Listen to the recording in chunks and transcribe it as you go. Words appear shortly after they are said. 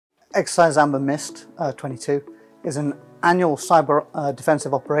Exercise Amber Mist 22 is an annual cyber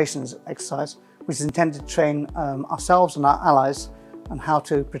defensive operations exercise which is intended to train ourselves and our allies on how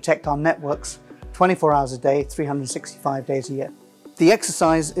to protect our networks 24 hours a day, 365 days a year. The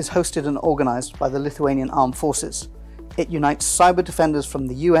exercise is hosted and organised by the Lithuanian Armed Forces. It unites cyber defenders from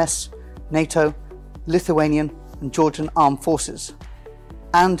the US, NATO, Lithuanian and Georgian Armed Forces,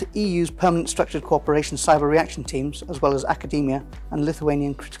 and EU's Permanent Structured Cooperation Cyber Reaction Teams, as well as academia and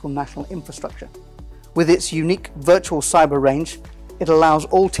Lithuanian critical national infrastructure. With its unique virtual cyber range, it allows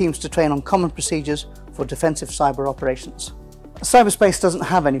all teams to train on common procedures for defensive cyber operations. Cyberspace doesn't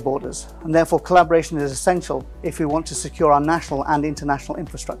have any borders, and therefore collaboration is essential if we want to secure our national and international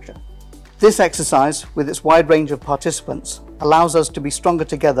infrastructure. This exercise, with its wide range of participants, allows us to be stronger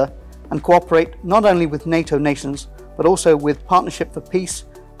together and cooperate not only with NATO nations, but also with Partnership for Peace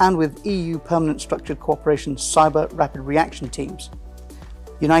and with EU Permanent Structured Cooperation Cyber Rapid Reaction Teams.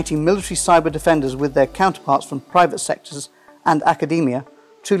 Uniting military cyber defenders with their counterparts from private sectors and academia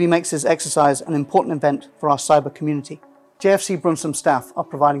truly makes this exercise an important event for our cyber community. JFC Brunssum staff are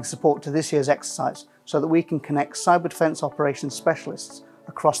providing support to this year's exercise so that we can connect cyber defence operations specialists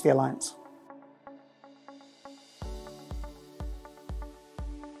across the Alliance.